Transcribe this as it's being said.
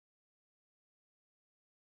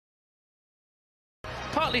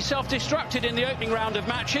partly self-destructed in the opening round of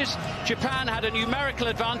matches. Japan had a numerical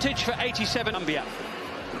advantage for 87. Colombia.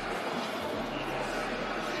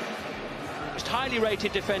 Most highly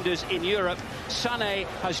rated defenders in Europe. Sané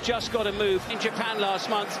has just got a move in Japan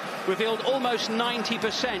last month, revealed almost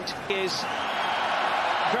 90% is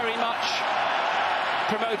very much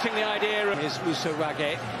promoting the idea of his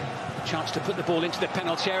Musowage. Chance to put the ball into the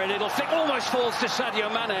penalty area. Little flick almost falls to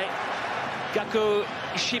Sadio Mane. Gaku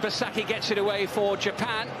Shibasaki gets it away for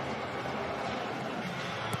Japan.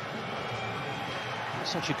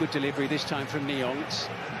 Such a good delivery this time from Nyong.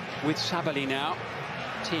 With Sabali now,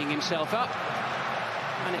 teeing himself up.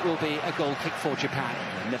 And it will be a goal kick for Japan.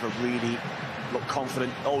 Never really looked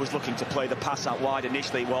confident, always looking to play the pass out wide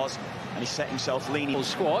initially was, and he set himself leaning.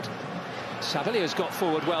 Squad. Sabali has got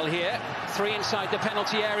forward well here. 3 inside the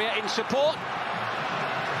penalty area in support.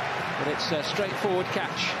 But it's a straightforward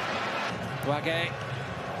catch. Wage.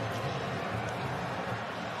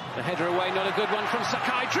 The header away, not a good one from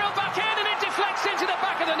Sakai. Drilled back in and it deflects into the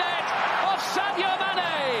back of the net of Sadio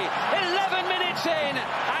Mane. 11 minutes in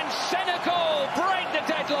and Senegal break the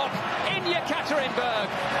deadlock in Yekaterinburg.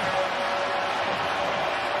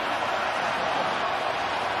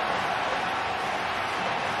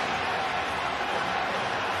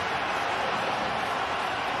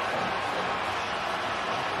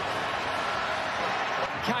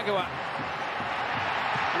 Kagawa.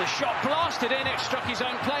 And the shot blasted in, it struck his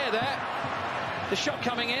own player there. The shot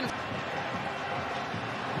coming in.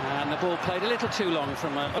 And the ball played a little too long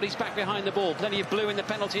from but he's back behind the ball. Plenty of blue in the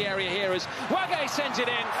penalty area here as Wage sends it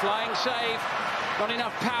in. Flying save. Not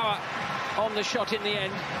enough power on the shot in the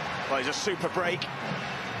end. Well, it's a super break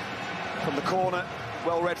from the corner.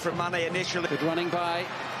 Well read from Mane initially. Good running by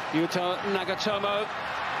Yuto Nagatomo.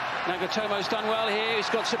 Nagatomo's done well here. He's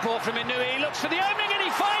got support from Inui. He looks for the opening and he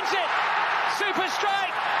finds it. Super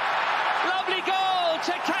strike. Lovely goal.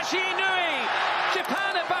 Takashi Inui.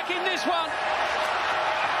 Japan are back in this one.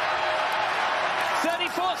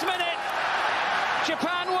 34th minute.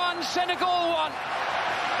 Japan won, Senegal won.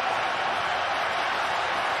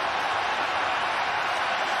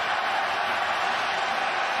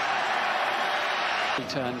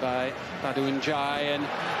 Turn by Badu Njai and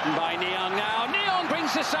by Nyong now. Nyong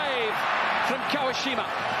brings the save from Kawashima.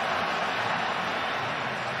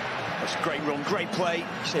 That's a great run, great play.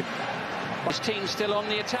 His team still on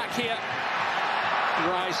the attack here.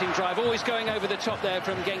 Rising drive, always going over the top there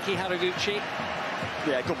from Genki Haraguchi.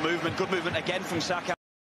 Yeah, good movement again from Saka.